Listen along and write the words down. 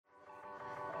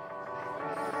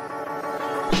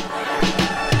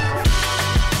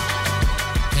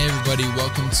everybody.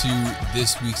 Welcome to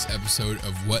this week's episode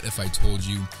of What If I Told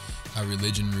You How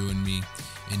Religion Ruined Me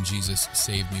and Jesus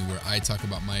Saved Me, where I talk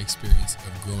about my experience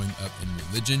of growing up in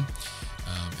religion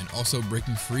and also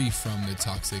breaking free from the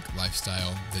toxic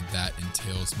lifestyle that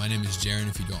entails. My name is Jaron,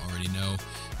 if you don't already know.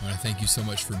 I want to thank you so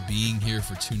much for being here,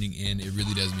 for tuning in. It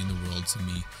really does mean the world to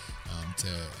me to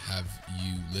have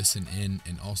you listen in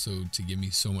and also to give me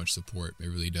so much support. It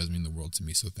really does mean the world to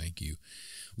me, so thank you.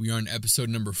 We are on episode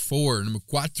number 4, number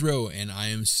 4, and I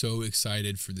am so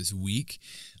excited for this week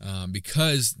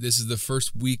because this is the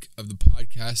first week of the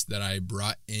podcast that I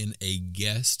brought in a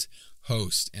guest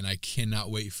host, and I cannot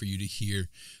wait for you to hear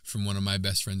from one of my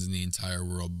best friends in the entire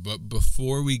world. But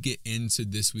before we get into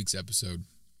this week's episode,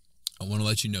 I want to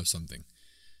let you know something.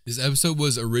 This episode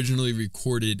was originally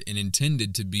recorded and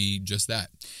intended to be just that,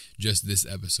 just this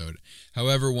episode.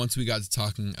 However, once we got to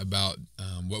talking about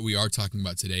what we are talking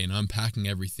about today and unpacking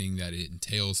everything that it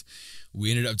entails,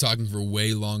 we ended up talking for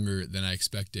way longer than I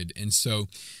expected. And so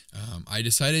I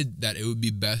decided that it would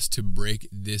be best to break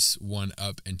this one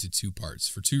up into 2 parts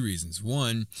for 2 reasons.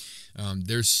 One,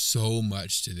 there's so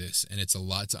much to this, and it's a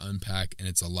lot to unpack, and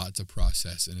it's a lot to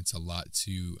process, and it's a lot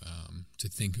to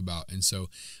think about. And so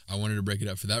I wanted to break it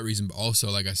up for that reason. But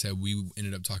also, like I said, we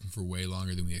ended up talking for way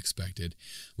longer than we expected,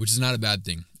 which is not a bad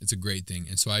thing. It's a great thing.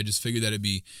 And so I just figured that it'd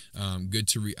be good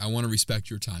to I want to respect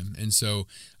your time. And so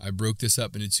I broke this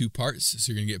up into 2 parts.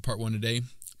 So you're going to get part 1 today,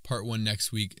 part 1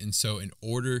 next week. And so in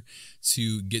order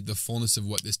to get the fullness of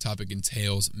what this topic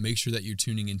entails, make sure that you're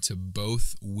tuning into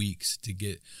both weeks to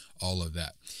get all of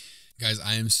that. Guys,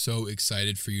 I am so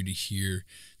excited for you to hear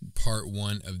part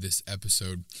 1 of this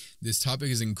episode. This topic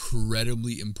is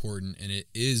incredibly important, and it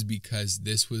is because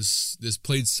this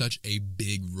played such a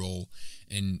big role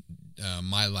in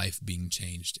my life being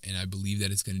changed, and I believe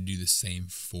that it's going to do the same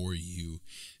for you.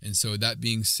 And so that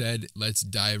being said, let's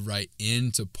dive right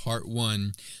into part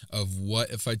 1 of What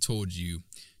If I Told You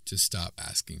to Stop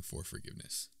Asking for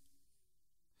Forgiveness.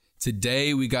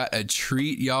 Today, we got a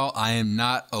treat, y'all. I am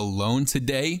not alone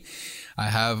today. I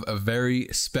have a very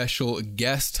special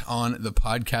guest on the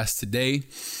podcast today.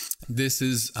 This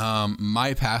is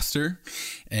my pastor,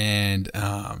 and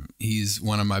he's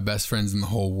one of my best friends in the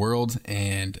whole world,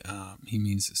 and he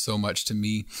means so much to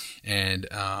me, and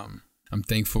I'm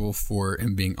thankful for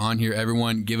him being on here.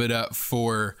 Everyone, give it up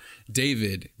for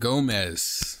David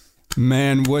Gomez.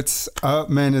 Man, what's up,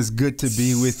 man? It's good to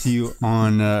be with you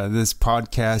on this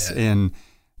podcast. Yeah. And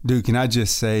dude, can I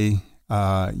just say,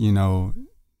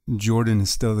 Jordan is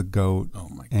still the GOAT. Oh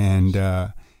my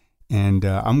gosh. And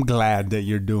I'm glad that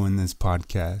you're doing this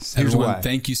podcast. Here's Everyone, why.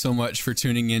 Thank you so much for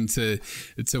tuning in to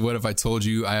What If I Told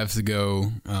You. I have to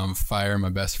go fire my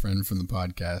best friend from the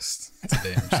podcast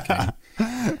today. I'm just kidding.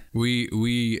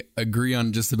 We agree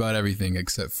on just about everything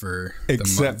except for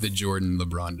the Jordan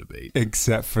LeBron debate.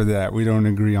 Except for that, we don't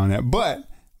agree on that. But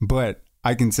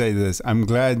I can say this: I'm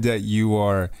glad that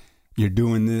you're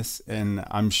doing this, and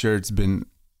I'm sure it's been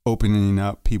opening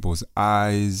up people's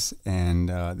eyes, and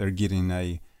they're getting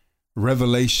a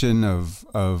revelation of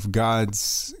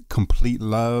God's complete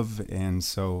love. And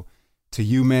so to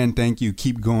you, man, thank you.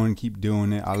 Keep going, keep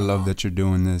doing it. I love that you're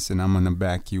doing this, and I'm going to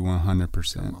back you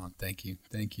 100%. Come on. Thank you.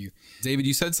 David,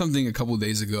 you said something a couple of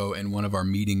days ago in one of our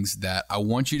meetings that I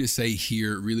want you to say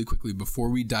here really quickly before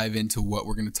we dive into what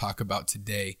we're going to talk about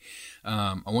today.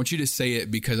 I want you to say it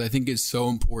because I think it's so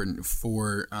important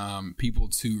for people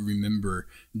to remember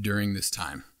during this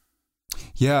time.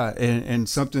 Yeah, and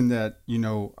something that,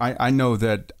 I know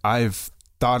that I've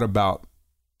thought about,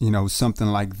 something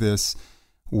like this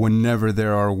whenever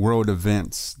there are world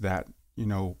events that,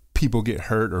 people get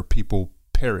hurt or people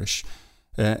perish.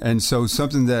 And so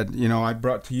something that, I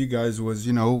brought to you guys was,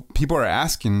 people are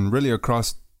asking really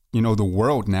across, the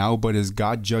world now, but is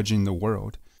God judging the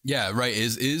world? Yeah, right.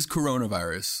 Is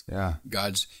coronavirus? Yeah.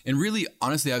 And really,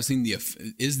 honestly, I've seen the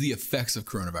effects of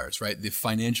coronavirus, right? The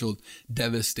financial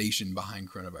devastation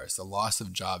behind coronavirus, the loss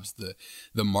of jobs, the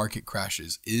market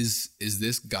crashes. Is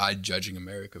this God judging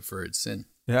America for its sin?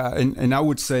 Yeah, and I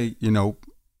would say, no.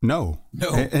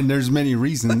 And there's many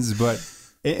reasons, but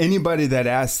anybody that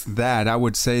asks that, I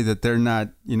would say that they're not,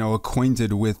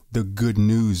 acquainted with the good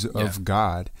news of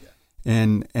God. Yeah.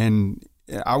 And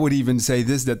I would even say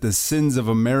this, that the sins of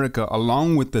America,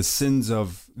 along with the sins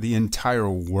of the entire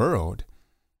world,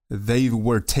 they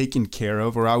were taken care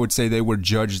of, or I would say they were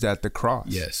judged at the cross.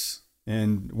 Yes.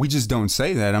 And we just don't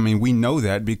say that. I mean, we know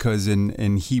that because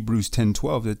in Hebrews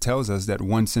 10:12, it tells us that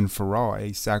once and for all,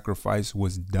 a sacrifice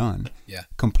was done. Yeah.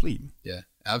 Complete. Yeah,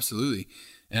 absolutely.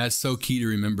 And that's so key to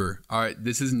remember. All right,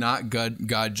 this is not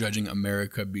God judging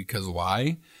America because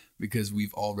why? because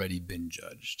we've already been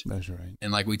judged. That's right.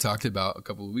 And like we talked about a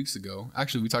couple of weeks ago,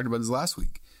 actually we talked about this last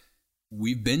week.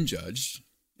 We've been judged,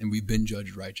 and we've been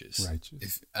judged righteous.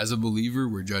 If as a believer,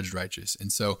 we're judged righteous.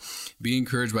 And so be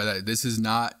encouraged by that. This is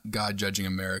not God judging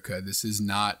America. This is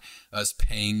not us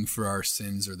paying for our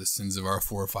sins or the sins of our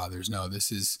forefathers. No,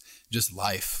 this is just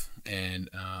life. And,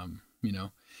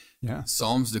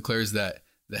 Psalms declares that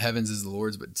the heavens is the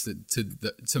Lord's, but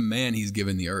to man, he's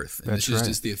given the earth. And this is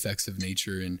just the effects of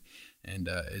nature. And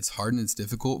it's hard and it's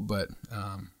difficult, but,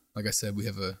 like I said, we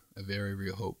have a very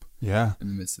real hope in the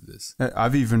midst of this.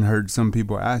 I've even heard some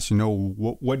people ask,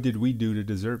 what did we do to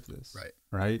deserve this?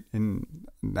 Right? And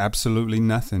absolutely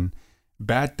nothing.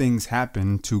 Bad things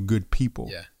happen to good people.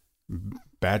 Yeah.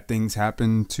 Bad things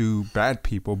happen to bad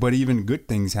people, but even good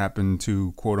things happen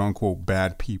to quote unquote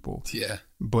bad people. Yeah.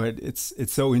 But it's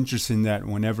so interesting that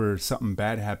whenever something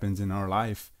bad happens in our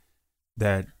life,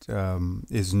 that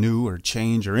is new or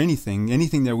change or anything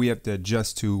that we have to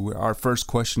adjust to, our first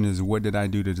question is, what did I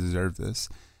do to deserve this?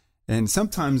 And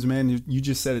sometimes, man, you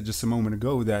just said it just a moment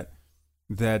ago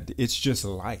that it's just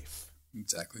life.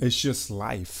 Exactly. It's just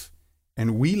life.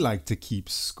 And we like to keep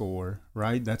score,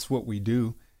 right? That's what we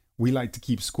do. We like to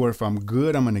keep score. If I'm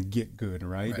good, I'm going to get good,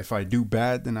 right? If I do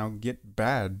bad, then I'll get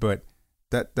bad. But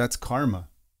that's karma.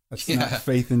 That's not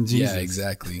faith in Jesus. Yeah,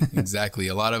 exactly. Exactly.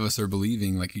 A lot of us are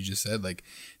believing, like you just said, like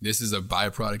this is a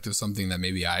byproduct of something that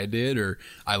maybe I did, or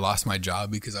I lost my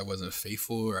job because I wasn't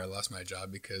faithful, or I lost my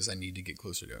job because I need to get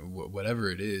closer to whatever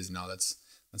it is. No, that's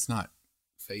not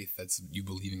faith. That's you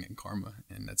believing in karma.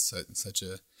 And that's such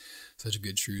a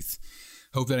good truth.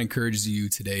 Hope that encourages you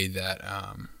today that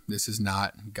this is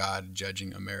not God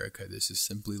judging America. This is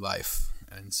simply life.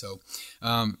 And so,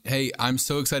 hey, I'm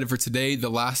so excited for today. The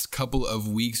last couple of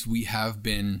weeks, we have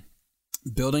been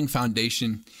building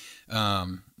foundation,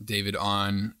 David,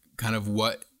 on kind of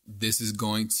what this is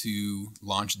going to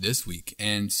launch this week.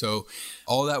 And so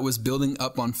all that was building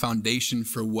up on foundation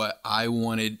for what I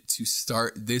wanted to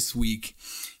start this week.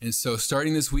 And so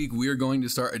starting this week, we are going to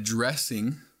start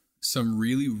addressing some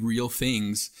really real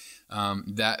things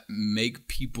that make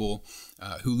people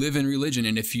who live in religion.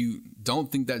 And if you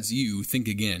don't think that's you, think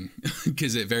again,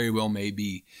 because it very well may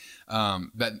be.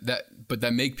 But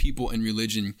that make people in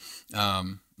religion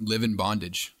live in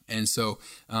bondage. And so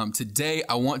today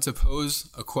I want to pose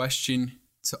a question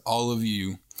to all of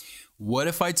you. What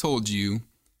if I told you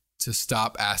to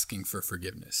stop asking for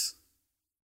forgiveness?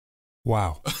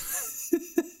 Wow.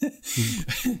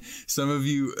 Some of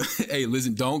you, hey,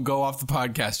 listen, don't go off the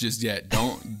podcast just yet.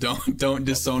 Don't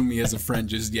disown me as a friend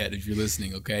just yet if you're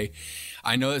listening, okay?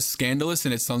 I know it's scandalous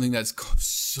and it's something that's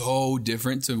so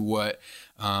different to what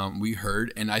we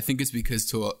heard. And I think it's because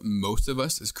to most of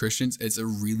us as Christians, it's a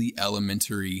really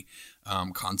elementary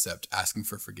concept, asking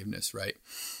for forgiveness, right?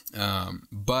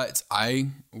 But I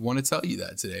want to tell you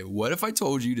that today. What if I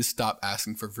told you to stop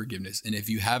asking for forgiveness? And if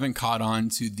you haven't caught on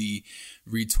to the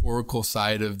rhetorical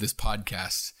side of this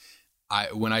podcast,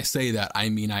 when I say that, I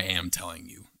mean I am telling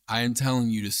you. I am telling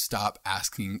you to stop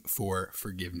asking for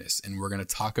forgiveness. And we're going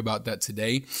to talk about that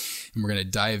today. And we're going to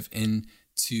dive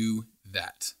into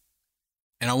that.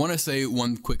 And I want to say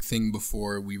one quick thing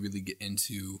before we really get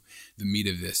into the meat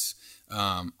of this.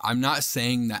 I'm not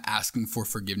saying that asking for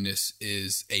forgiveness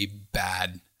is a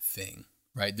bad thing,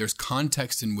 right? There's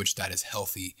context in which that is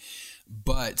healthy.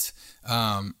 But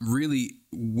really,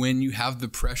 when you have the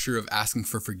pressure of asking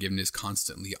for forgiveness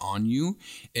constantly on you,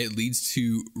 it leads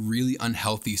to really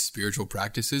unhealthy spiritual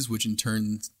practices, which in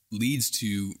turn leads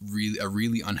to a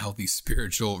really unhealthy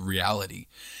spiritual reality.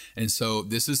 And so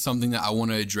this is something that I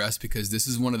want to address, because this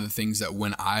is one of the things that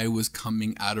when I was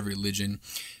coming out of religion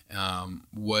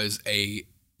was a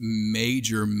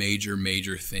major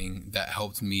thing that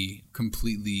helped me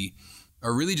completely,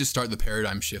 or really just start the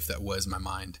paradigm shift that was my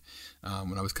mind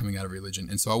when I was coming out of religion.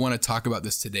 And so I want to talk about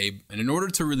this today. And in order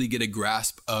to really get a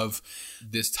grasp of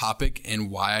this topic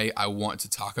and why I want to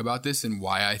talk about this and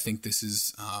why I think this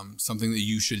is something that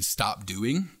you should stop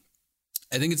doing,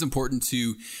 I think it's important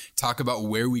to talk about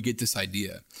where we get this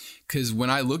idea. Because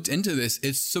when I looked into this,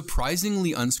 it's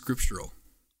surprisingly unscriptural.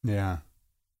 Yeah.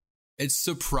 It's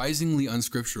surprisingly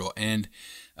unscriptural. And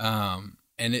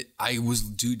I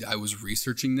was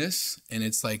researching this, and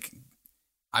it's like,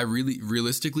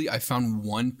 realistically, I found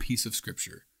one piece of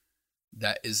scripture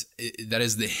that is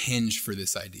the hinge for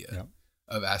this idea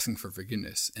of asking for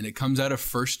forgiveness. And it comes out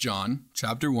of 1 John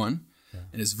chapter 1,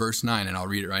 and it's verse 9, and I'll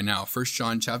read it right now. 1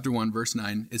 John chapter 1, verse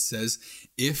 9, it says,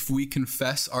 "If we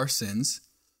confess our sins,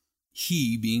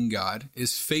 he, being God,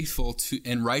 is faithful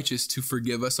and righteous to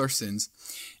forgive us our sins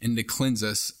and to cleanse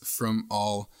us from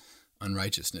all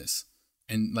unrighteousness."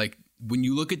 And like, when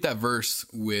you look at that verse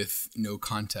with no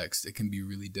context, it can be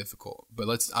really difficult. But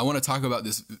I want to talk about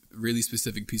this really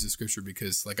specific piece of scripture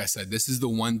because, like I said, this is the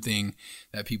one thing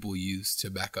that people use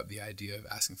to back up the idea of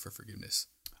asking for forgiveness.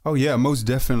 Oh yeah, most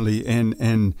definitely.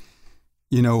 And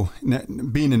you know,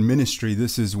 being in ministry,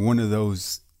 this is one of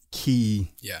those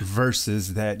key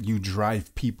verses that you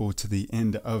drive people to the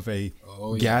end of a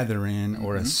gathering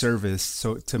or a service.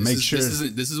 So to make sure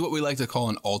this is what we like to call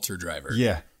an altar driver.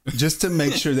 Yeah. Just to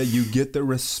make sure that you get the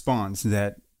response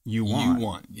that you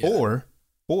want.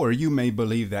 Or you may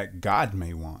believe that God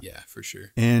may want. Yeah, for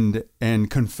sure. And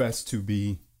confess to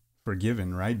be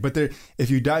forgiven, right? But if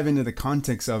you dive into the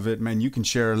context of it, man, you can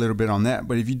share a little bit on that.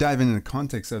 But if you dive into the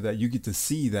context of that, you get to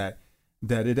see that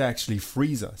it actually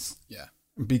frees us. Yeah.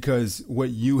 Because what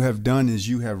you have done is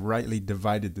you have rightly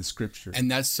divided the scripture.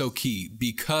 And that's so key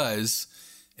because,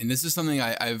 and this is something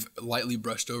I've lightly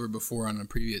brushed over before on a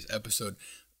previous episode,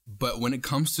 but when it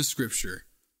comes to scripture,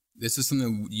 this is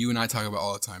something you and I talk about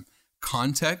all the time.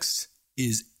 Context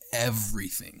is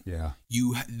everything. Yeah.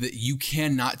 You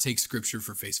cannot take scripture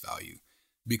for face value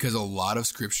because a lot of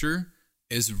scripture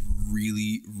is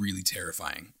really, really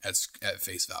terrifying at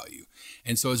face value.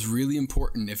 And so it's really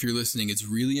important, if you're listening, it's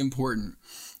really important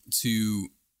to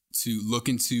look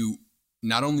into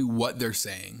not only what they're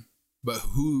saying, but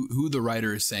who the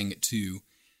writer is saying it to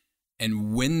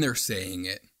and when they're saying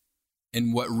it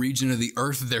and what region of the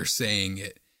earth they're saying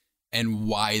it and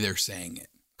why they're saying it.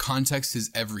 Context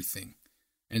is everything.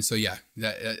 And so, yeah,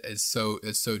 it's so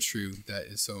true. That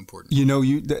is so important. You know,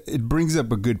 it brings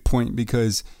up a good point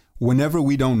because whenever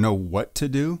we don't know what to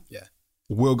do,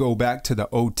 we'll go back to the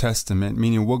Old Testament,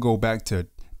 meaning we'll go back to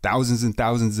thousands and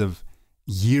thousands of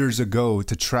years ago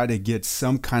to try to get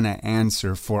some kind of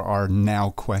answer for our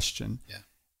now question. Yeah.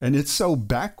 And it's so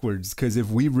backwards because if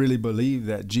we really believe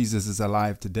that Jesus is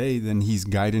alive today, then he's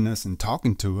guiding us and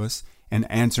talking to us and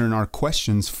answering our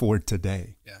questions for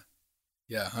today.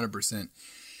 Yeah, 100%.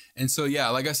 And so, yeah,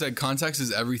 like I said, context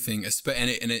is everything, and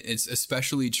it's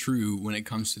especially true when it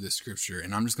comes to the scripture.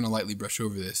 And I'm just going to lightly brush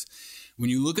over this. When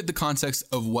you look at the context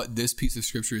of what this piece of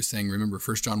scripture is saying, remember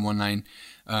 1 John 1:9.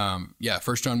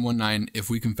 1 John 1:9, if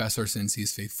we confess our sins, he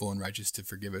is faithful and righteous to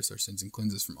forgive us our sins and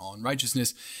cleanse us from all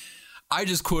unrighteousness. I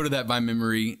just quoted that by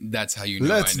memory. That's how you know.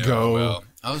 Let's I know go. Well,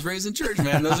 I was raised in church,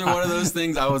 man. Those are one of those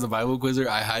things. I was a Bible quizzer.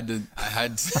 I had to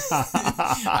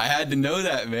I had to know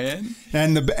that, man.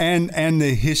 And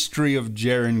the history of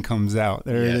Jaron comes out.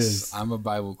 There it is. I'm a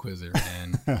Bible quizzer,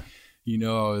 man. You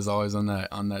know, I was always on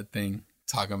that thing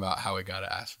talking about how we got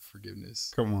to ask for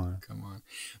forgiveness. Come on.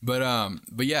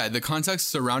 But yeah, the context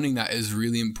surrounding that is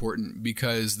really important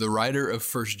because the writer of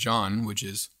 1 John, which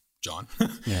is John,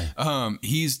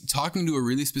 he's talking to a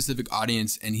really specific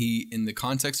audience, and in the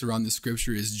context around the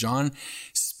scripture is John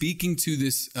speaking to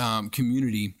this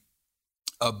community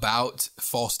about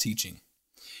false teaching.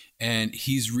 And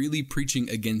he's really preaching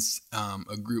against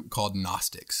a group called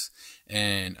Gnostics.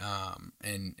 And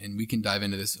we can dive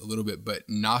into this a little bit, but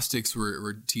Gnostics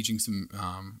were teaching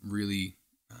some really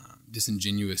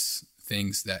disingenuous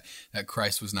things that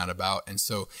Christ was not about. And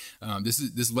so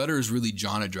this letter is really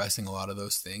John addressing a lot of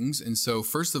those things. And so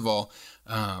first of all,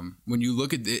 when you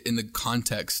look at it in the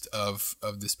context of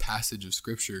this passage of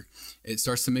scripture, it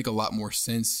starts to make a lot more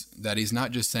sense that he's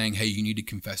not just saying, hey, you need to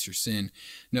confess your sin.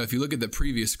 No, if you look at the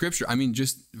previous scripture, I mean,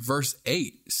 just verse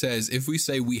 8 says, if we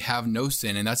say we have no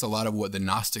sin, and that's a lot of what the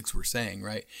Gnostics were saying,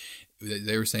 right?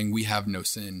 They were saying we have no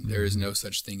sin. There is no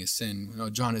such thing as sin. No,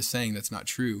 John is saying that's not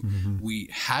true. We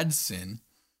had sin,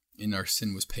 and our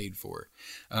sin was paid for.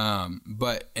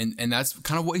 But that's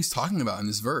kind of what he's talking about in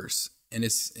this verse. And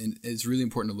it's really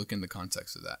important to look in the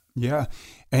context of that. Yeah,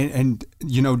 and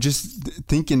you know, just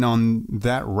thinking on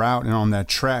that route and on that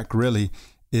track, really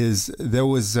is there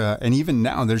was and even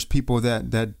now there's people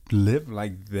that live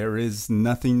like there is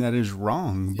nothing that is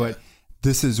wrong, but.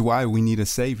 This is why we need a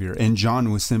savior. And John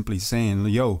was simply saying,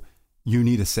 yo, you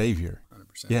need a savior.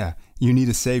 100%. Yeah, you need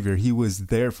a savior. He was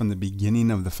there from the beginning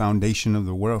of the foundation of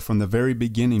the world. From the very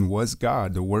beginning was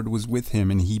God. The word was with him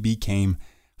and he became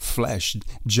flesh.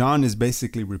 John is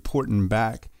basically reporting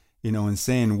back, you know, and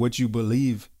saying what you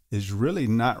believe is really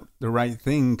not the right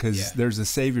thing because there's a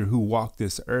savior who walked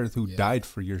this earth, who died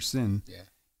for your sin. Yeah.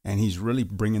 And he's really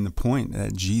bringing the point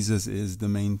that Jesus is the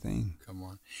main thing. Come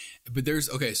on. But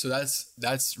so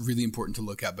that's really important to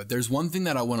look at. But there's one thing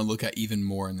that I want to look at even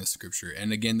more in this scripture.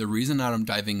 And again, the reason that I'm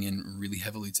diving in really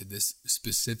heavily to this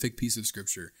specific piece of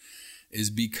scripture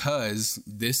is because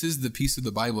this is the piece of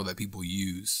the Bible that people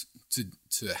use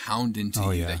to hound into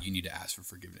you that you need to ask for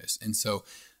forgiveness. And so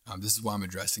this is why I'm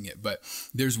addressing it. But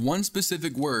there's one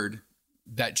specific word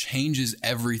that changes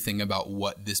everything about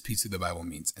what this piece of the Bible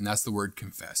means. And that's the word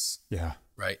confess. Yeah.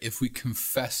 Right? If we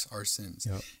confess our sins,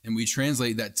 Yep. and we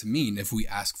translate that to mean if we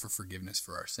ask for forgiveness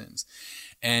for our sins.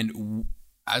 And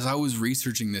as I was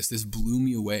researching this blew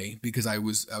me away, because I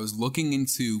was looking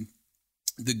into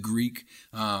the Greek.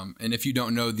 And if you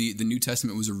don't know, the New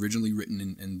Testament was originally written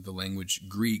in the language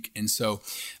Greek. And so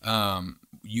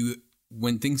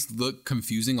when things look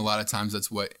confusing, a lot of times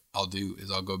that's what I'll do is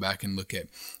I'll go back and look at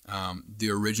the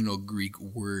original Greek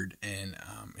word and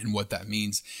what that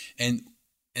means. And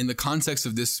in the context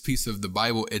of this piece of the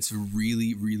Bible, it's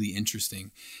really, really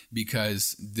interesting,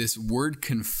 because this word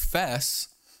confess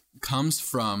comes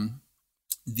from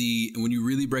when you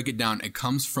really break it down, it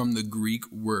comes from the Greek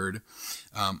word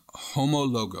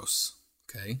homologos,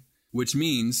 okay? Which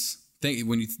means,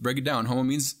 when you break it down, homo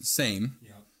means same,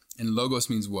 and logos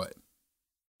means what?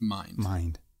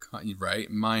 Mind. Right?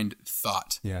 Mind,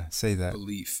 thought. Yeah, say that.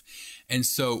 Belief. And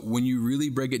so when you really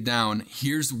break it down,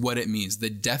 here's what it means. The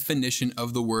definition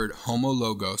of the word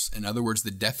homologos, in other words,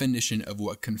 the definition of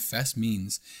what confess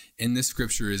means in this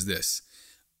scripture is this: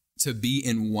 to be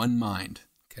in one mind,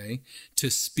 okay? To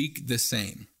speak the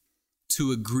same,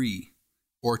 to agree,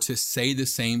 or to say the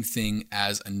same thing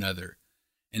as another.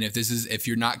 And if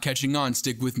you're not catching on,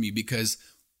 stick with me, because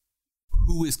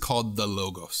who is called the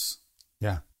Logos?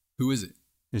 Yeah. Who is it?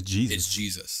 It's Jesus. It's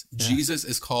Jesus. Yeah. Jesus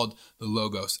is called the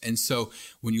Logos. And so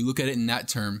when you look at it in that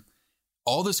term,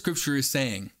 all the scripture is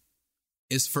saying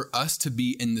is for us to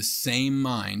be in the same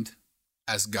mind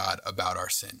as God about our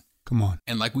sin. Come on.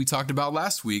 And like we talked about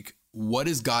last week, what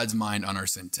is God's mind on our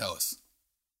sin? Tell us.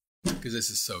 Because this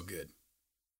is so good.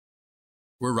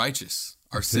 We're righteous.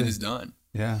 Our sin is done.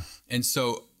 Yeah. And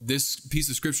so this piece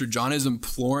of scripture, John is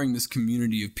imploring this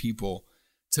community of people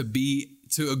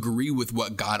to agree with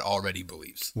what God already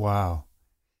believes. Wow.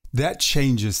 That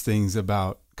changes things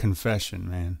about confession,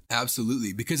 man.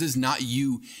 Absolutely. Because it's not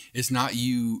you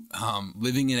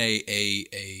living in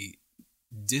a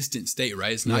distant state,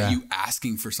 right? It's not you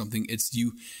asking for something. It's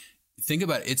you. Think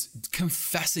about it. It's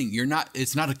confessing.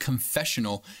 It's not a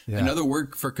confessional. Yeah. Another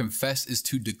word for confess is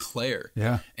to declare.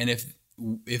 Yeah. And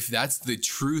if that's the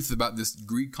truth about this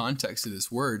Greek context of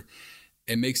this word,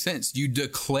 it makes sense. You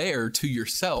declare to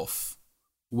yourself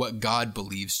what God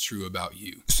believes true about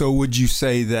you. So would you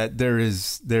say that there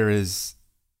is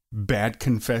bad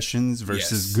confessions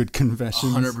versus good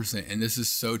confessions? 100%. And this is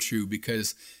so true,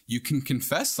 because you can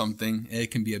confess something and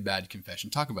it can be a bad confession.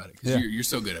 Talk about it, because you're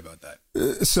so good about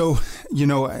that. So,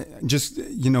 just,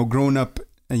 growing up,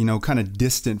 kind of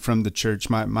distant from the church,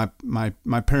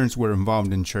 my parents were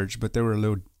involved in church, but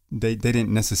they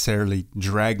didn't necessarily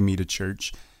drag me to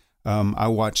church. I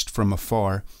watched from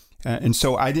afar. And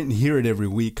so I didn't hear it every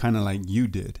week, kind of like you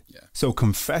did. Yeah. So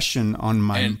confession on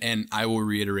my... And I will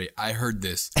reiterate, I heard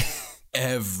this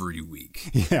every week.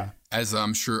 Yeah. As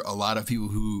I'm sure a lot of people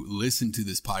who listen to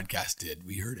this podcast did.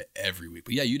 We heard it every week.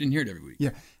 But yeah, you didn't hear it every week. Yeah,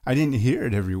 I didn't hear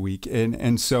it every week.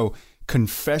 And so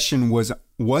confession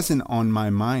wasn't on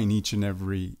my mind each and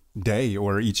every day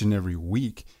or each and every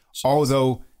week. Jeez.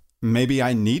 Although maybe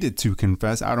I needed to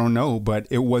confess, I don't know, but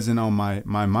it wasn't on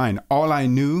my mind. All I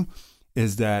knew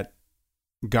is that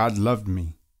God loved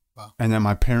me. Wow. And that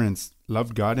my parents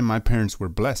loved God and my parents were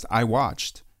blessed. I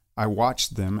watched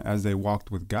them as they walked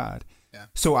with God. Yeah.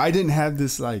 So I didn't have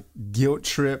this like guilt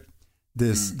trip,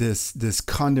 this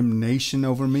condemnation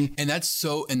over me. And that's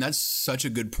such a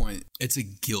good point. It's a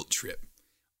guilt trip.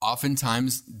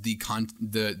 Oftentimes the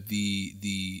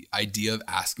idea of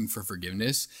asking for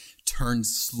forgiveness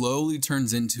slowly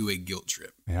turns into a guilt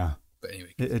trip. Yeah. But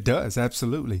anyway. It does,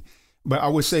 absolutely. But I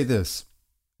would say this,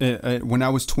 when I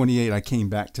was 28, I came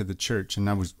back to the church and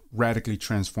I was radically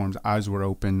transformed. Eyes were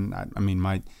open. I mean,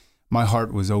 my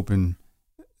heart was open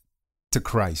to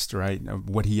Christ, right? Of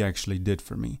what he actually did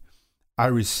for me. I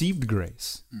received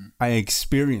grace. I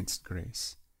experienced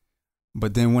grace.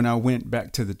 But then when I went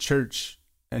back to the church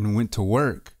and went to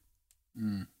work,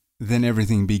 then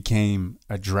everything became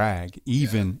a drag.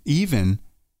 Even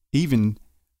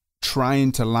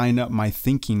trying to line up my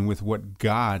thinking with what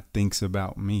God thinks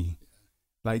about me.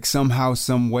 Like somehow,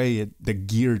 some way, the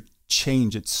gear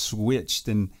changed, it switched.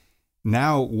 And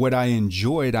now what I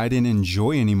enjoyed, I didn't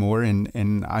enjoy anymore.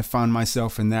 And I found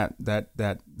myself in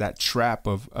that trap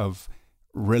of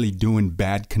really doing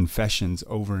bad confessions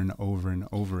over and over and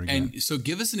over again. And so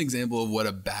give us an example of what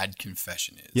a bad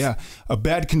confession is. Yeah. A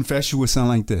bad confession would sound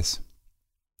like this.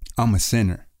 I'm a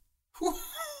sinner.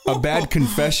 A bad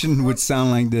confession would sound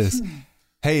like this.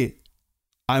 Hey,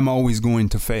 I'm always going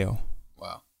to fail.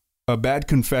 Wow. A bad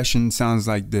confession sounds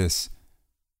like this.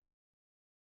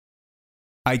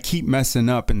 I keep messing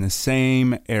up in the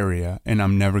same area and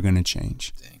I'm never going to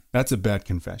change. Dang. That's a bad A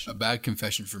confession. bad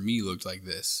confession for me looked like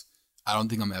this. I don't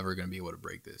think I'm ever going to be able to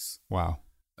break this. Wow.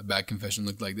 A bad confession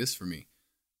looked like this for me.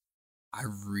 I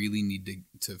really need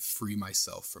to free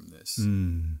myself from this.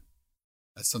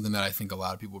 That's something that I think a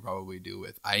lot of people probably do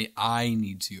with. I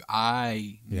need to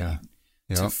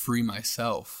free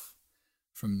myself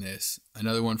from this.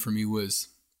 Another one for me was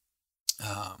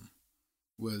I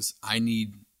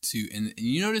need to, and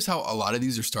you notice how a lot of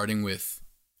these are starting with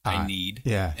I need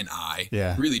and I.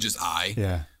 Yeah. Really just I.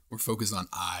 Yeah. We're focused on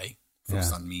I,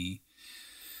 focused on me,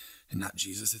 and not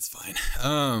Jesus. It's fine.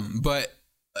 But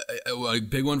a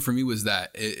big one for me was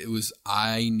that it was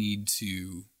I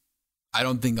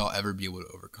don't think I'll ever be able to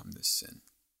overcome this sin.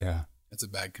 Yeah. That's a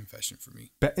bad confession for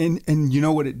me. But and you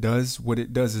know what it does? What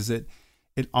it does is it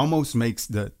almost makes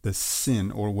the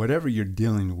sin or whatever you're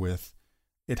dealing with,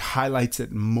 it highlights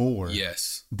it more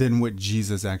than what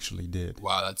Jesus actually did.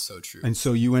 Wow, that's so true. And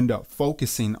so you end up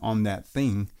focusing on that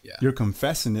thing. Yeah. You're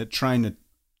confessing it, trying to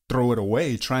throw it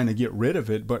away, trying to get rid of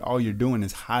it, but all you're doing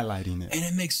is highlighting it. And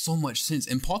it makes so much sense.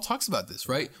 And Paul talks about this,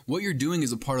 right? What you're doing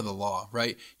is a part of the law,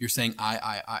 right? You're saying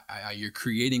I. You're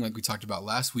creating, like we talked about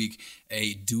last week,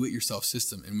 a do-it-yourself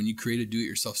system. And when you create a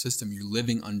do-it-yourself system, you're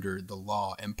living under the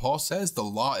law. And Paul says the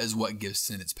law is what gives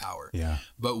sin its power. Yeah.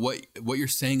 But what you're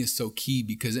saying is so key,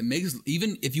 because it makes,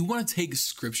 even if you want to take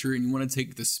scripture and you want to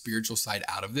take the spiritual side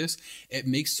out of this, it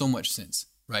makes so much sense,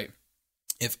 right?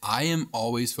 If I am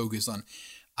always focused on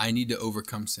I need to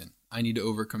overcome sin. I need to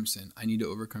overcome sin. I need to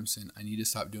overcome sin. I need to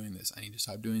stop doing this. I need to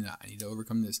stop doing that. I need to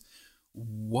overcome this.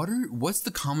 What's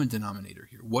the common denominator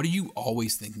here? What are you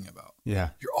always thinking about? Yeah.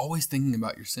 You're always thinking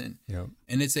about your sin. Yep.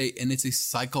 And it's a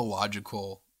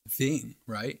psychological thing,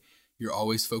 right? You're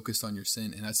always focused on your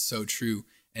sin, and that's so true.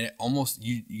 And it almost,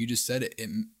 you just said it, it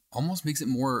almost makes it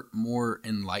more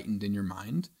enlightened in your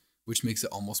mind, which makes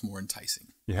it almost more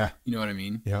enticing. Yeah. You know what I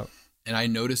mean? Yeah. And I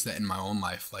noticed that in my own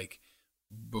life, like,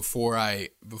 before I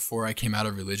came out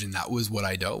of religion, that was what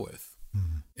I dealt with.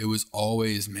 Mm-hmm. It was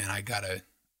always, man, I gotta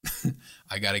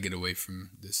get away from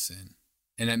this sin.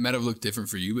 And it might have looked different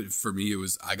for you, but for me, it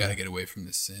was, I gotta get away from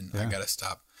this sin. Yeah. I gotta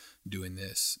stop doing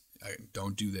this.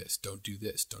 Don't do this. Don't do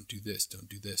this. Don't do this. Don't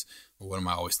do this. Well, what am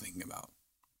I always thinking about?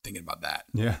 Thinking about that.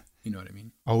 Yeah. You know what I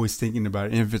mean? Always thinking about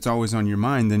it. And if it's always on your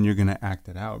mind, then you're gonna act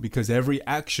it out, because every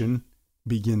action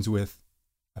begins with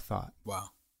a thought. Wow.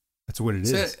 That's what it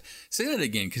is. Say that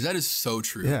again, because that is so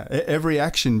true. Yeah, every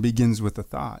action begins with a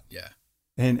thought. Yeah,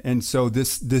 and so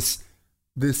this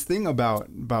thing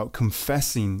about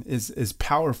confessing is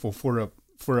powerful for a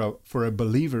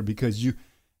believer, because you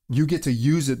get to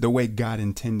use it the way God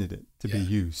intended it to be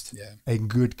used. Yeah, a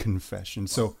good confession. Wow.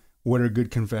 So, what are good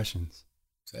confessions?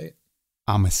 Say it.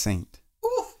 I'm a saint.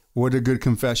 Ooh. What are good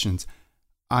confessions?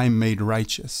 I'm made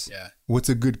righteous. Yeah. What's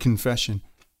a good confession?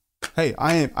 Hey,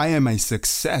 I am a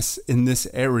success in this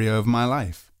area of my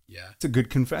life. Yeah. It's a good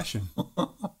confession.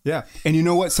 Yeah. And you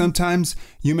know what? Sometimes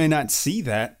you may not see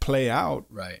that play out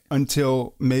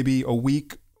until maybe a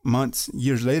week, months,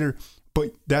 years later.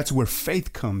 But that's where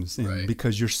faith comes in,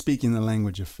 because you're speaking the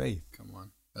language of faith. Come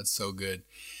on. That's so good.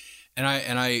 And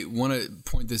I want to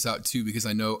point this out too, because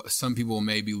I know some people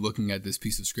may be looking at this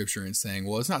piece of scripture and saying,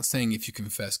 well, it's not saying if you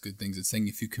confess good things. It's saying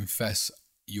if you confess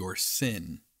your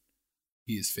sin,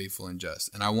 He is faithful and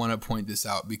just. And I want to point this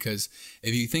out, because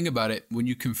if you think about it, when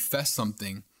you confess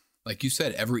something, like you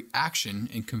said, every action,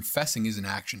 and confessing is an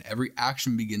action. Every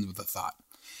action begins with a thought.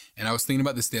 And I was thinking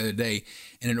about this the other day,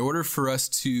 and in order for us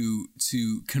to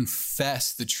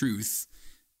confess the truth,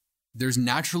 there's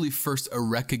naturally first a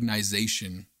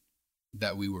recognition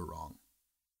that we were wrong,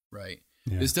 right?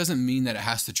 Yeah. This doesn't mean that it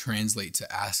has to translate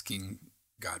to asking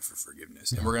God for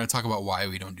forgiveness. Yeah. And we're going to talk about why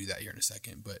we don't do that here in a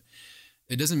second, but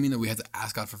it doesn't mean that we have to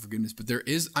ask God for forgiveness, but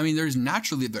there's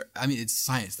naturally, it's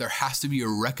science. There has to be a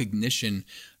recognition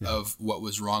of what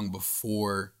was wrong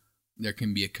before there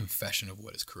can be a confession of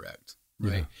what is correct,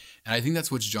 right? Yeah. And I think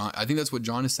that's what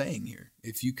John is saying here.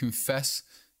 If you confess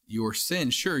your sin,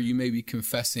 sure, you may be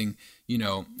confessing,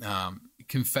 declaring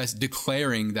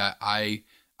that I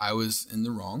was in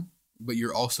the wrong, but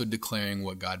you're also declaring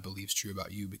what God believes true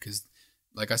about you, because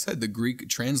like I said, the Greek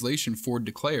translation for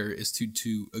declare is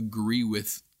to agree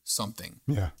with something.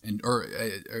 Yeah. Or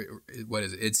what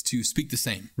is it? It's to speak the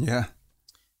same. Yeah.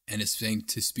 And it's saying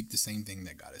to speak the same thing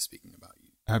that God is speaking about you.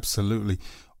 Absolutely.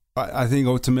 I think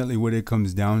ultimately what it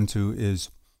comes down to is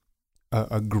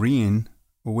agreeing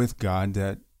with God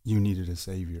that you needed a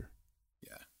savior.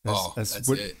 Yeah. That's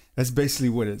it. That's basically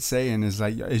what it's saying, is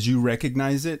like, as you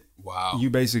recognize it, wow, you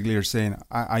basically are saying,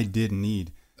 I did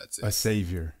need a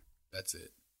savior. That's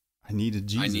it. I needed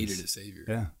Jesus. I needed a savior.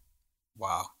 Yeah.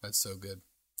 Wow, that's so good.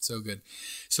 So good.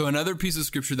 So another piece of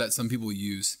scripture that some people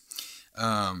use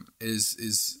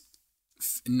is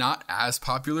not as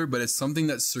popular, but it's something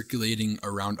that's circulating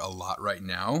around a lot right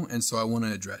now. And so I want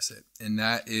to address it. And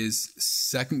that is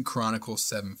 2 Chronicles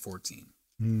 7:14.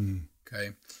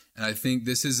 Okay. And I think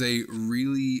this is a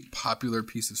really popular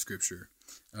piece of scripture.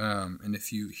 And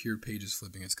if you hear pages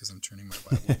flipping, it's because I'm turning my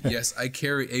Bible. Yes, I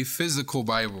carry a physical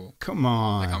Bible. Come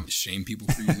on. Like I'm shame people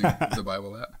for using the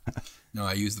Bible app. No,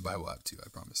 I use the Bible app too, I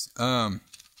promise.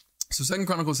 So 2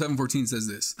 Chronicles 7:14 says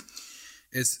this.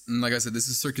 And like I said, this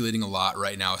is circulating a lot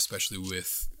right now, especially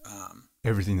with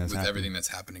everything that's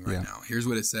happening right now. Here's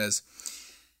what it says.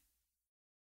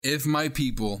 If my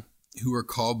people who are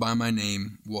called by my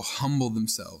name will humble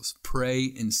themselves,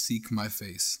 pray and seek my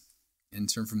face, and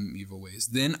turn from evil ways,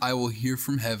 then I will hear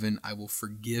from heaven, I will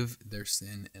forgive their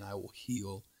sin, and I will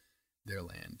heal their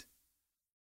land.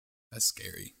 That's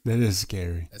scary. That is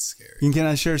scary. That's scary. And can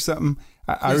I share something?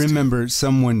 I remember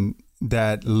someone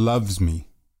that loves me,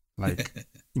 like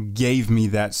gave me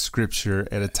that scripture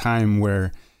at a time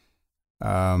where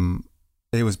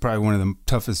it was probably one of the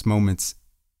toughest moments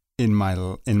in my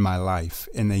life,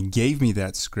 and they gave me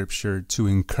that scripture to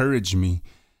encourage me,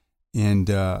 and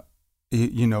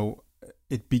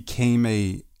it became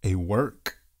a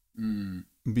work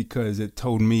because it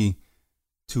told me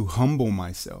to humble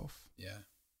myself. Yeah.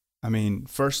 I mean,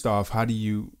 first off, how do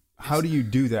you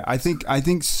do that? I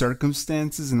think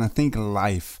circumstances and I think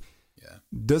life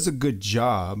does a good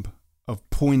job of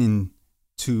pointing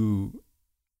to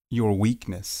your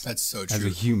weakness. That's so true. As a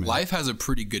human, life has a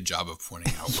pretty good job of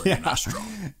pointing out where you're not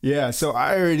strong. Yeah. So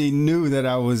I already knew that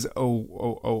I was a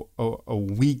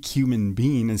weak human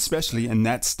being, especially in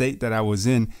that state that I was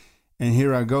in. And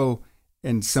here I go,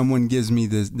 and someone gives me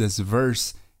this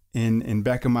verse, and in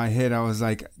back of my head, I was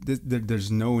like, "There's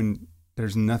nothing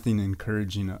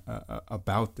encouraging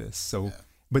about this." So,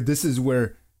 but this is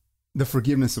where the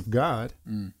forgiveness of God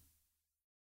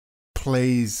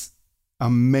plays a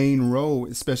main role,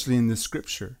 especially in the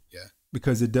scripture. Yeah.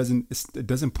 Because it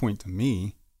doesn't point to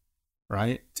me,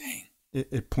 right? Dang.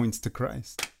 It points to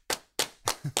Christ.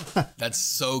 That's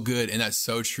so good, and that's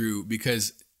so true.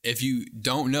 Because if you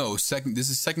don't know, this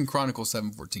is 2 Chronicles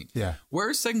 7:14. Yeah. Where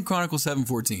is 2 Chronicles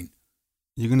 7:14?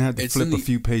 You're gonna have to flip a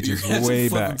few pages way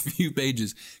back. A few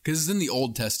pages because it's in the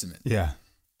Old Testament. Yeah.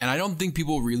 And I don't think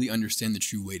people really understand the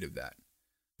true weight of that,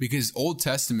 because Old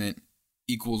Testament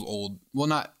equals old. Well,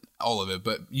 not all of it,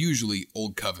 but usually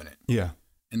Old Covenant. Yeah.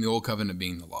 And the Old Covenant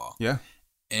being the law. Yeah.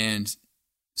 And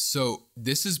so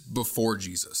this is before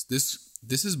Jesus.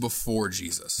 This is before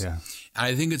Jesus. Yeah. And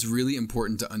I think it's really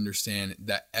important to understand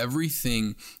that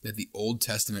everything that the Old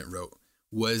Testament wrote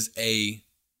was a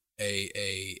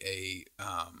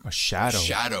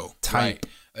shadow type. Right?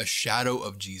 A shadow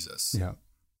of Jesus. Yeah.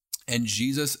 And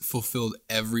Jesus fulfilled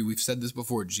we've said this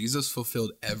before, Jesus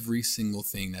fulfilled every single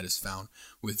thing that is found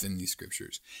within these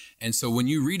scriptures. And so when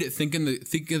you read it, think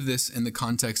of this in the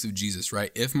context of Jesus,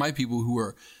 right? If my people who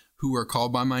are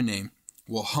called by my name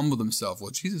will humble themselves.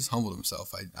 Well, Jesus humbled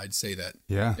himself. I'd say that.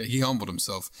 Yeah. He humbled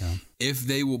himself. Yeah. If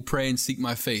they will pray and seek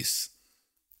my face.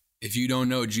 If you don't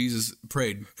know, Jesus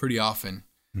prayed pretty often.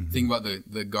 Mm-hmm. Think about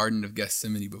the Garden of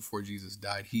Gethsemane before Jesus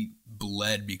died. He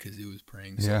bled because he was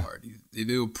praying so hard. If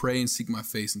they will pray and seek my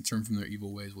face and turn from their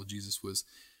evil ways, well, Jesus was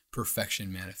perfection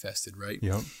manifested, right?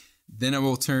 Yep. Then I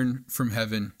will turn from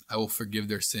heaven. I will forgive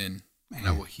their sin, and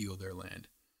I will heal their land.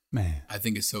 Man, I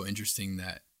think it's so interesting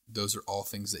that those are all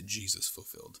things that Jesus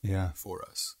fulfilled for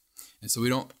us. And so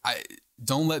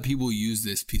don't let people use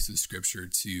this piece of scripture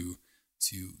to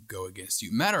go against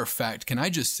you. Matter of fact, can I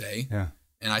just say,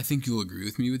 and I think you'll agree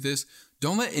with me with this,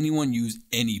 don't let anyone use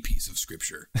any piece of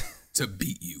scripture to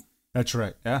beat you. That's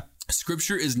right. Yeah.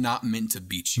 Scripture is not meant to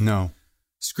beat you. No.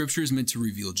 Scripture is meant to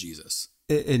reveal Jesus.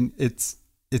 And it's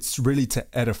really to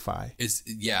edify.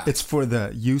 It's for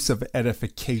the use of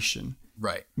edification.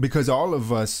 Right. Because all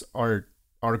of us are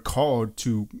called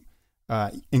to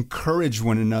encourage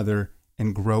one another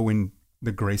and grow in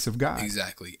the grace of God.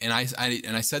 Exactly. And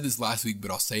I said this last week, but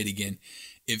I'll say it again.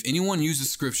 If anyone uses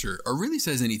scripture, or really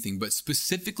says anything, but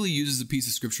specifically uses a piece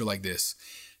of scripture like this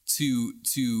to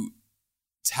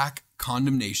tack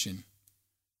condemnation,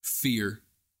 fear,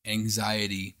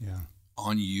 anxiety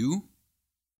on you,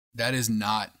 that is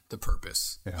not the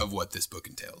purpose of what this book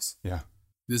entails. Yeah.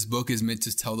 This book is meant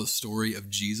to tell the story of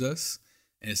Jesus,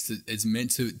 and it's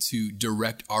meant to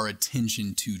direct our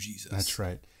attention to Jesus. That's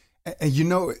right. And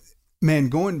man,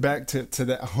 going back to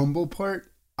that humble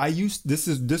part,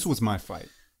 this was my fight.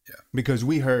 Yeah. Because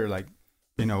we heard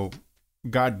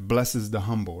God blesses the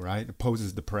humble, right?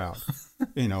 Opposes the proud,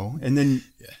 and then,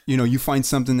 you find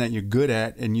something that you're good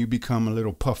at and you become a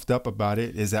little puffed up about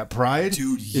it. Is that pride?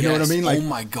 Dude, You know what I mean? Oh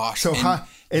my gosh. So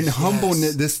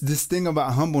humbleness, this thing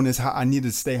about humbleness, how I need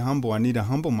to stay humble. I need to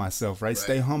humble myself, right?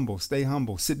 Stay humble,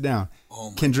 sit down.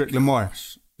 Oh Kendrick Lamar,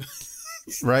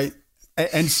 right?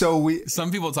 And so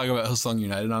some people talk about Hillsong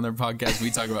United on their podcast. We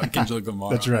talk about Kendrick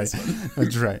Lamar. That's right.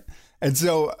 That's right. And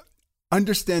so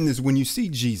understand this, when you see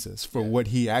Jesus for what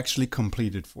he actually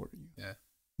completed for you,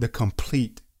 the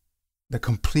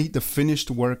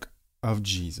finished work of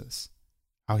Jesus,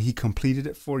 how he completed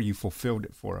it for you, fulfilled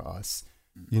it for us.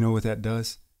 You know what that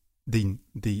does? The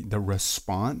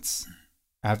response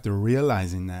after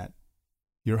realizing that,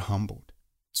 you're humbled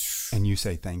and you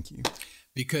say thank you.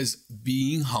 Because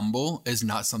being humble is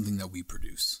not something that we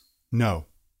produce. No.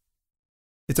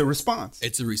 It's a response.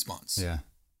 It's a response. Yeah.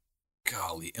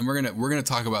 Golly. And we're gonna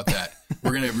talk about that.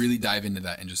 We're gonna really dive into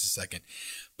that in just a second.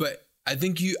 But I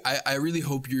think I really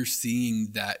hope you're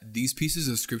seeing that these pieces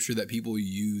of scripture that people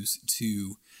use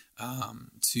to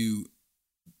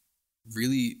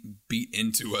really beat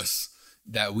into us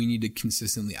that we need to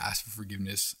consistently ask for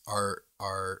forgiveness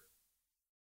are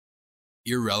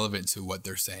irrelevant to what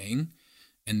they're saying,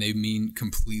 and they mean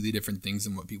completely different things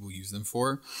than what people use them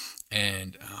for.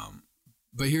 And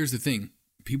but here's the thing: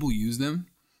 people use them,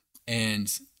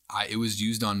 and it was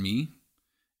used on me.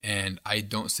 And I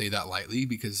don't say that lightly,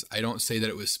 because I don't say that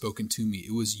it was spoken to me.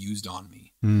 It was used on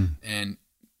me, and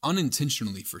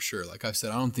unintentionally, for sure. Like I've said,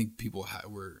 I don't think people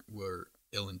were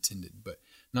ill-intended, but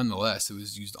nonetheless, it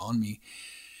was used on me.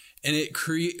 And it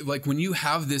like when you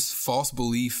have this false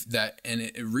belief and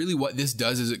it really, what this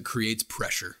does is it creates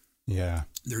pressure. Yeah.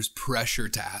 There's pressure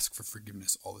to ask for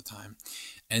forgiveness all the time.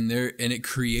 And it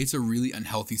creates a really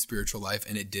unhealthy spiritual life.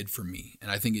 And it did for me. And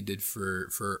I think it did for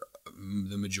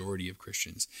the majority of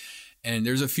Christians. And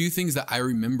there's a few things that I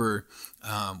remember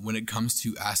when it comes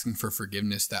to asking for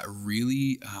forgiveness that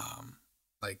really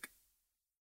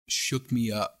shook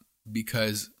me up,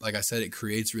 because like I said, it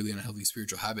creates really unhealthy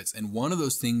spiritual habits. And one of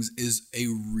those things is a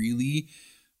really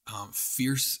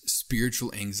fierce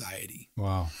spiritual anxiety.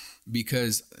 Wow.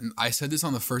 Because I said this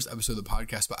on the first episode of the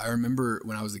podcast, but I remember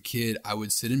when I was a kid, I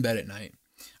would sit in bed at night.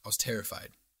 I was terrified.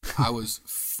 I was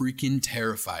freaking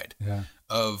terrified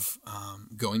of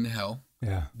going to hell.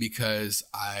 Yeah. Because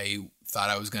I thought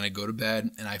I was going to go to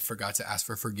bed and I forgot to ask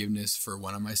for forgiveness for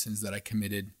one of my sins that I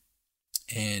committed.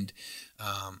 And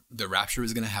the rapture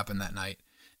was going to happen that night,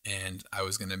 and I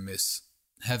was going to miss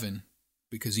heaven.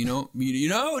 Because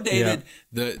David,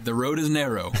 the road is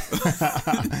narrow.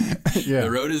 The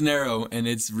road is narrow, and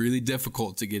it's really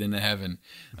difficult to get into heaven.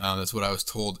 That's what I was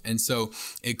told. And so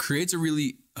it creates a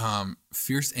really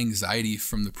fierce anxiety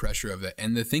from the pressure of it.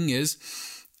 And the thing is,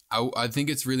 I think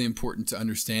it's really important to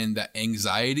understand that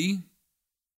anxiety,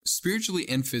 spiritually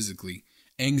and physically,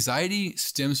 anxiety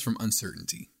stems from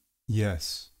uncertainty.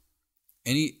 Yes.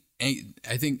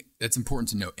 I think that's important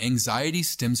to know. Anxiety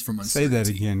stems from uncertainty. Say that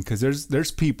again, because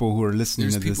there's people who are listening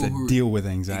to this that deal with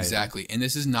anxiety. Exactly. And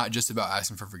this is not just about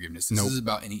asking for forgiveness. This is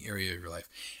about any area of your life.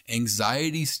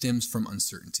 Anxiety stems from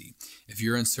uncertainty. If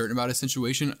you're uncertain about a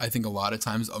situation, I think a lot of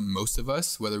times, most of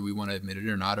us, whether we want to admit it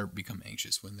or not, are become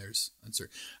anxious when there's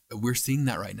uncertainty. We're seeing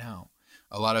that right now.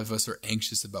 A lot of us are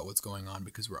anxious about what's going on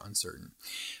because we're uncertain.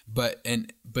 But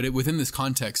within this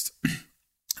context,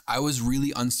 I was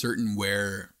really uncertain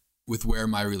where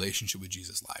my relationship with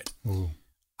Jesus lied. Ooh.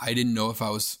 I didn't know if I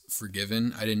was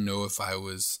forgiven. I didn't know if I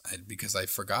was, because I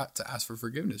forgot to ask for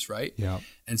forgiveness, right? Yeah.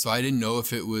 And so I didn't know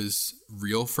if it was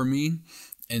real for me.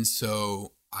 And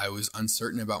so I was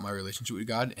uncertain about my relationship with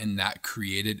God, and that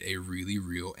created a really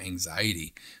real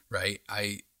anxiety, right?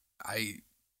 I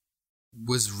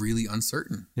was really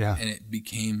uncertain. Yeah. And it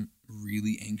became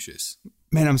really anxious.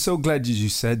 Man, I'm so glad you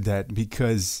said that,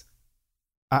 because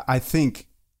I think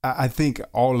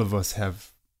all of us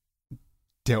have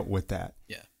dealt with that.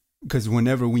 Yeah. Because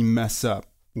whenever we mess up,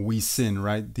 we sin,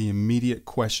 right? The immediate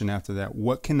question after that,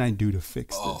 what can I do to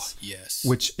fix this? Oh, yes.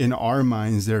 Which in our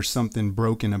minds, there's something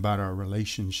broken about our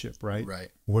relationship, right? Right.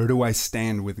 Where do I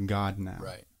stand with God now?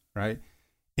 Right. Right.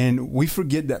 And we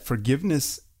forget that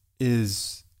forgiveness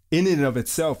is, in and of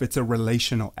itself, it's a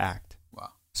relational act. Wow.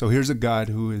 So here's a God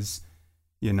who is,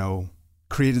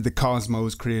 created the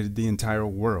cosmos, created the entire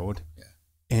world. Yeah.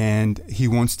 And he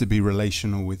wants to be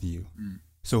relational with you. Mm.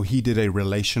 So he did a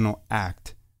relational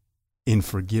act in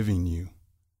forgiving you.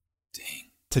 Dang.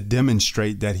 To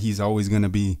demonstrate that he's always going to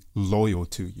be loyal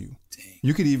to you. Dang.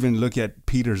 You could even look at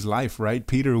Peter's life, right?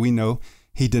 Peter, we know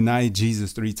he denied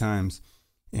Jesus 3 times.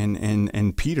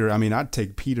 And Peter, I mean, I'd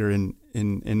take Peter in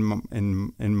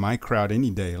my crowd any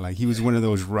day. Like, he was one of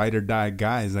those ride or die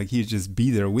guys. Like, he'd just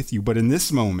be there with you. But in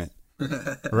this moment,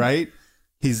 right?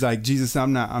 He's like, Jesus,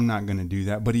 I'm not going to do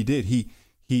that. But he did.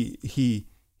 He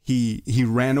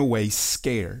ran away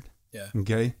scared. Yeah.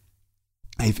 Okay.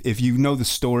 If you know the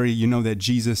story, you know that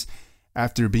Jesus,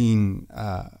 after being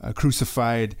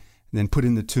crucified and then put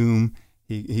in the tomb,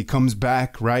 he comes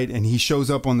back, right? And he shows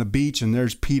up on the beach, and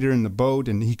there's Peter in the boat,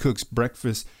 and he cooks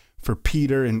breakfast for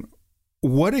Peter. And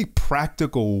what a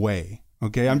practical way.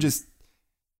 Okay. I'm just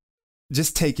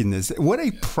taking this. What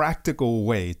a practical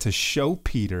way to show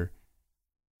Peter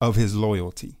of his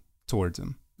loyalty towards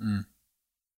him. Mm.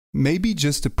 Maybe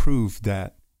just to prove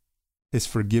that his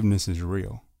forgiveness is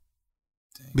real.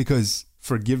 Dang. Because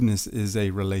forgiveness is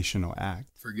a relational act.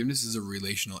 Forgiveness is a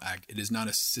relational act. It is not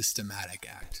a systematic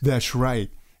act. That's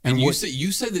right. And you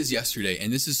said this yesterday,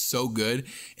 and this is so good.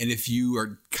 And if you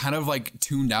are kind of like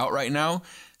tuned out right now,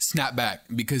 snap back,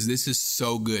 because this is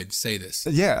so good. Say this.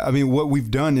 Yeah, I mean, what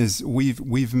we've done is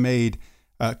we've made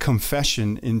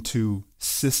confession into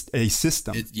a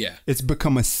system. It's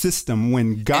become a system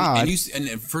when God.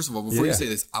 And first of all, before you say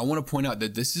this, I want to point out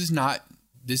that this is not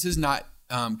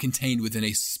contained within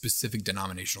a specific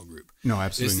denominational group. No,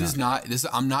 absolutely not.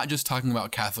 I'm not just talking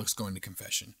about Catholics going to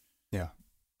confession. Yeah.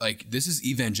 Like, this is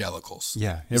evangelicals.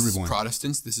 Yeah, this everyone. Is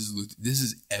Protestants. This is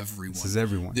everyone. This is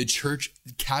everyone. The church,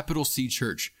 capital C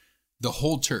church, the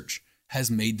whole church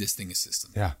has made this thing a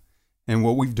system. Yeah. And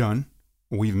what we've done,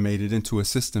 we've made it into a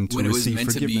system to receive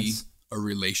forgiveness. When it was meant to be a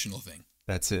relational thing.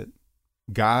 That's it.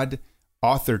 God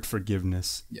authored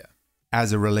forgiveness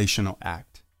as a relational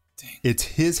act. Dang.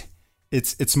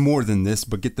 It's more than this,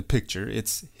 but get the picture.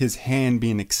 It's his hand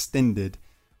being extended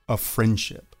of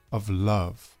friendship, of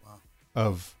love,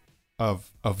 of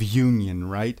union,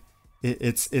 right?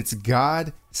 It's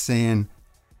God saying,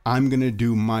 I'm going to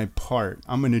do my part.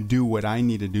 I'm going to do what I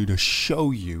need to do to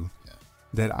show you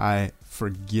that I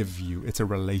forgive you. It's a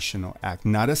relational act,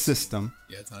 not a system.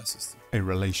 Yeah, it's not a system. A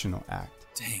relational act.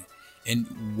 Dang.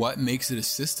 And what makes it a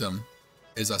system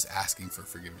is us asking for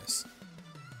forgiveness.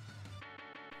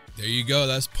 There you go.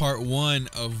 That's part one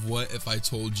of What If I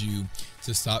Told You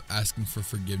to Stop Asking for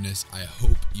Forgiveness. I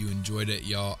hope you enjoyed it,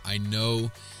 y'all. I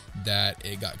know that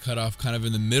it got cut off kind of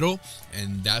in the middle,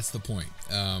 and that's the point.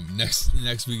 Next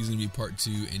week is going to be part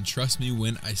two, and trust me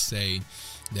when I say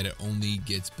that it only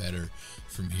gets better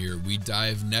from here. We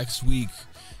dive next week.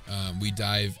 We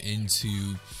dive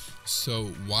into, so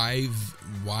why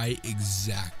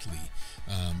exactly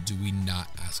do we not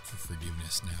ask for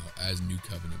forgiveness now as New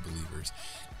Covenant believers?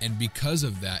 And because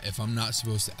of that, if I'm not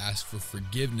supposed to ask for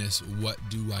forgiveness, what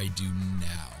do I do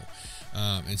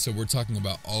now? And so we're talking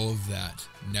about all of that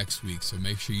next week. So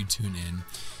make sure you tune in.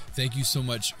 Thank you so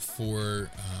much for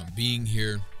being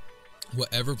here.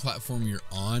 Whatever platform you're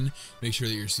on, make sure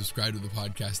that you're subscribed to the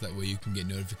podcast. That way you can get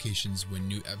notifications when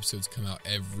new episodes come out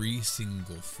every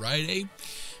single Friday.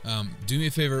 Do me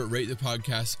a favor, rate the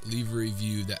podcast, leave a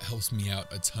review. That helps me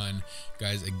out a ton.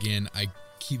 Guys, again, I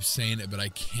keep saying it, but I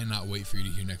cannot wait for you to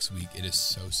hear next week. It is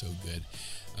so good.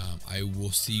 I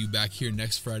will see you back here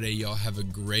next Friday. Y'all have a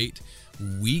great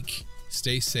week.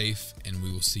 Stay safe, and we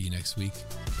will see you next week.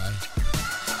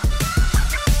 Bye.